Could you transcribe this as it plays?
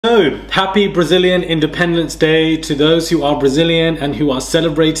So, happy Brazilian Independence Day to those who are Brazilian and who are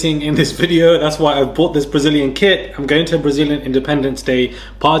celebrating in this video. That's why I bought this Brazilian kit. I'm going to a Brazilian Independence Day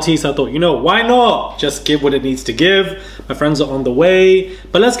party, so I thought, you know, why not? Just give what it needs to give. My friends are on the way.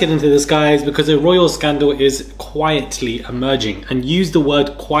 But let's get into this, guys, because a royal scandal is quietly emerging. And use the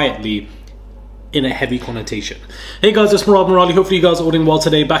word quietly in a heavy connotation. Hey guys, it's Murad Murali. Hopefully you guys are all doing well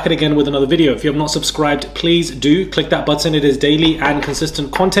today. Back at again with another video. If you have not subscribed, please do click that button. It is daily and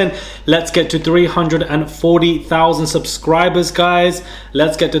consistent content. Let's get to 340,000 subscribers, guys.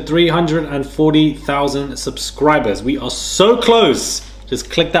 Let's get to 340,000 subscribers. We are so close.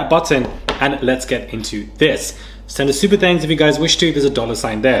 Just click that button and let's get into this. Send a super thanks if you guys wish to. There's a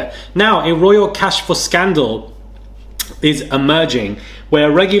 $sign there. Now, a royal cash for scandal is emerging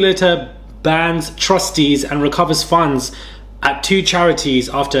where a regulator bans trustees and recovers funds at two charities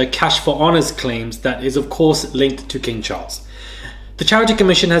after a cash for honours claims that is of course linked to King Charles. The Charity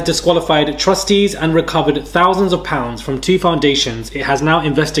Commission has disqualified trustees and recovered thousands of pounds from two foundations it has now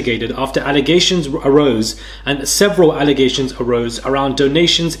investigated after allegations arose, and several allegations arose around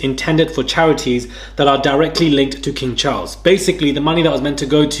donations intended for charities that are directly linked to King Charles. Basically, the money that was meant to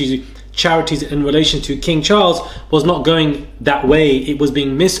go to charities in relation to King Charles was not going that way. It was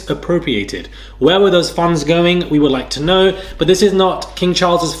being misappropriated. Where were those funds going? We would like to know. But this is not King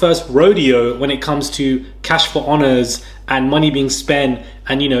Charles's first rodeo when it comes to cash for honours and money being spent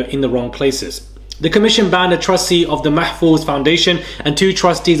and, you know, in the wrong places. The commission banned a trustee of the Mahfouz Foundation and two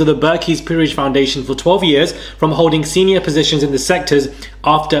trustees of the Berkey's Peerage Foundation for 12 years from holding senior positions in the sectors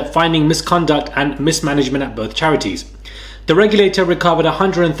after finding misconduct and mismanagement at both charities. The regulator recovered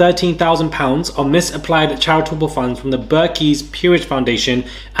 £113,000 of misapplied charitable funds from the Berkey's Peerage Foundation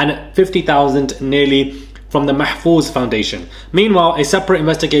and £50,000 nearly from the Mahfouz Foundation. Meanwhile, a separate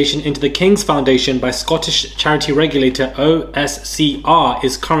investigation into the King's Foundation by Scottish charity regulator OSCR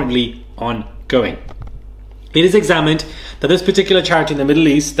is currently ongoing. It is examined that this particular charity in the Middle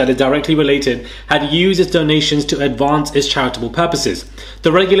East that is directly related had used its donations to advance its charitable purposes.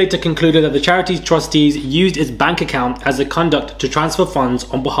 The regulator concluded that the charity's trustees used its bank account as a conduit to transfer funds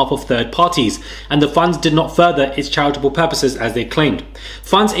on behalf of third parties, and the funds did not further its charitable purposes as they claimed.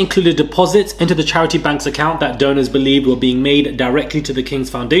 Funds included deposits into the charity bank's account that donors believed were being made directly to the King's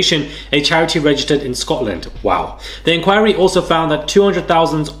Foundation, a charity registered in Scotland. Wow. The inquiry also found that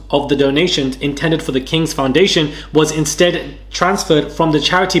 200,000 of the donations intended for the King's Foundation was instead transferred from the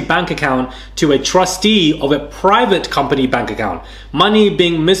charity bank account to a trustee of a private company bank account. Money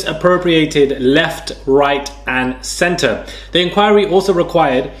being misappropriated left, right and centre. The inquiry also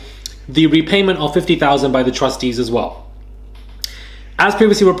required the repayment of £50,000 by the trustees as well. As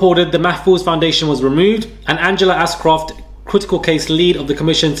previously reported, the Mahfouz Foundation was removed, and Angela Ashcroft, critical case lead of the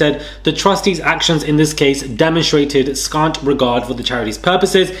commission, said the trustees' actions in this case demonstrated scant regard for the charity's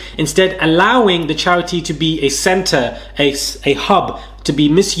purposes, instead allowing the charity to be a centre, a hub, to be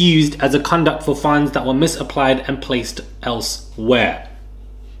misused as a conduit for funds that were misapplied and placed elsewhere.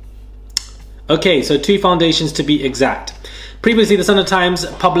 Okay, so two foundations to be exact. Previously, the Sunday Times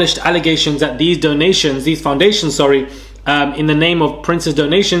published allegations that these foundations, in the name of Prince's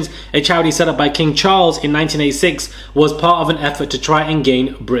Donations, a charity set up by King Charles in 1986, was part of an effort to try and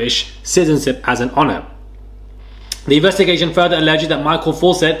gain British citizenship as an honour. The investigation further alleged that Michael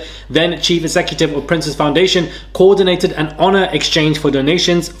Fawcett, then chief executive of Prince's Foundation, coordinated an honour exchange for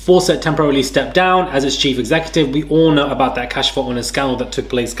donations. Fawcett temporarily stepped down as its chief executive. We all know about that cash for honour scandal that took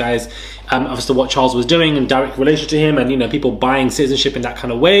place, guys, as to what Charles was doing in direct relation to him, and, you know, people buying citizenship in that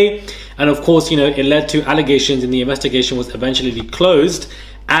kind of way. And of course, you know, it led to allegations, and the investigation was eventually closed,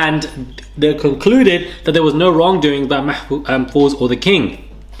 and they concluded that there was no wrongdoing by Mahfouz or the King.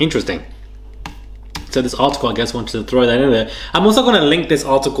 Interesting. So this article, I guess, wanted to throw that in there. I'm also going to link this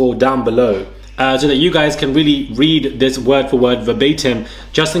article down below so that you guys can really read this word for word verbatim,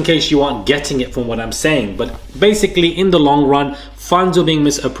 just in case you aren't getting it from what I'm saying. But basically, in the long run, funds were being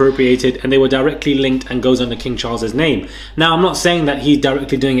misappropriated and they were directly linked and goes under King Charles's name. Now, I'm not saying that he's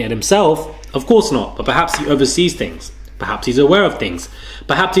directly doing it himself. Of course not. But perhaps he oversees things. Perhaps he's aware of things.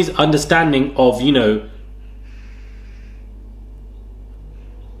 Perhaps he's understanding of, you know,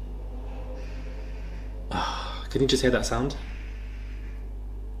 can you just hear that sound?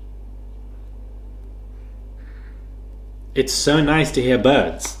 It's so nice to hear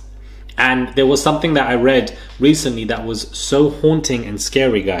birds. And there was something that I read recently that was so haunting and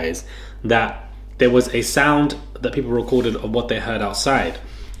scary, guys, that there was a sound that people recorded of what they heard outside.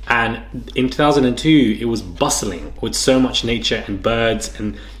 And in 2002, it was bustling with so much nature and birds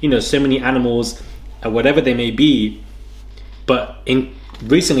and, you know, so many animals, whatever they may be. But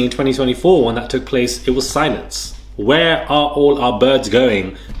recently in 2024, when that took place, it was silence. where are all our birds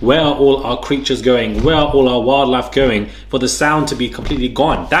going? Where are all our creatures going? Where are all our wildlife going for the sound to be completely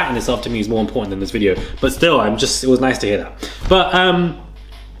gone? That in itself to me is more important than this video. But still, it was nice to hear that. But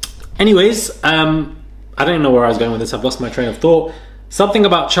anyways, I don't even know where I was going with this. I've lost my train of thought. Something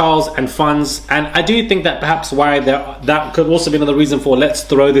about Charles and funds, and I do think that perhaps why that could also be another reason for let's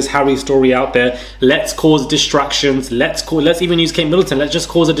throw this Harry story out there. Let's cause distractions. Let's even use Kate Middleton. Let's just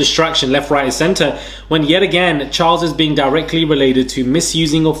cause a distraction left, right, and center. When yet again Charles is being directly related to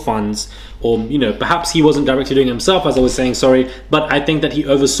misusing of funds, or you know, perhaps he wasn't directly doing it himself, as I was saying, sorry, but I think that he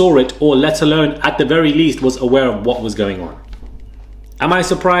oversaw it, or let alone at the very least was aware of what was going on. Am I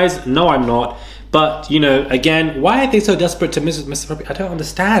surprised? No, I'm not. But, you know, again, why are they so desperate to Mr. I don't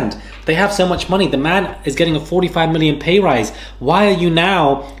understand. They have so much money. The man is getting a 45 million pay rise. Why are you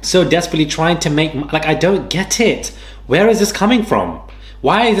now so desperately trying to make, like, I don't get it. Where is this coming from?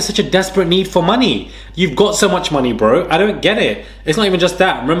 Why is there such a desperate need for money? You've got so much money, bro. I don't get it. It's not even just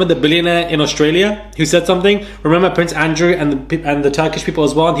that. Remember the billionaire in Australia who said something? Remember Prince Andrew and the Turkish people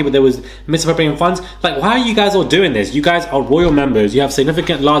as well? There was misappropriating funds. Like, why are you guys all doing this? You guys are royal members. You have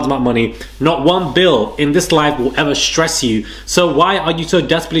significant large amount of money. Not one bill in this life will ever stress you. So why are you so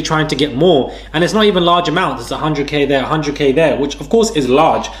desperately trying to get more? And it's not even large amounts. It's 100K there, 100K there, which of course is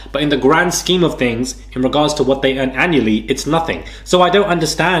large. But in the grand scheme of things, in regards to what they earn annually, it's nothing. So I don't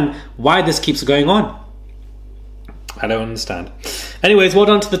understand why this keeps going on. I don't understand. Anyways, well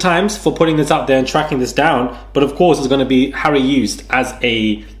done to the Times for putting this out there and tracking this down. But of course, it's going to be Harry used as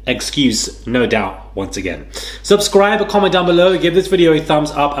a excuse, no doubt, once again. Subscribe, comment down below, give this video a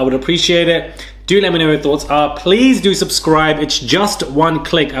thumbs up. I would appreciate it. Do let me know your thoughts are. Please do subscribe. It's just one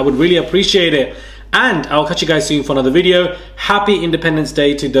click. I would really appreciate it. And I'll catch you guys soon for another video. Happy Independence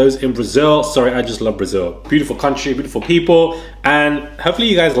Day to those in Brazil. Sorry, I just love Brazil. Beautiful country, beautiful people. And hopefully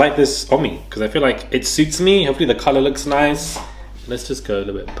you guys like this on me, because I feel like it suits me. Hopefully the color looks nice. Let's just go a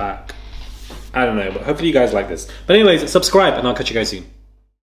little bit back. I don't know, but hopefully you guys like this. But anyways, subscribe and I'll catch you guys soon.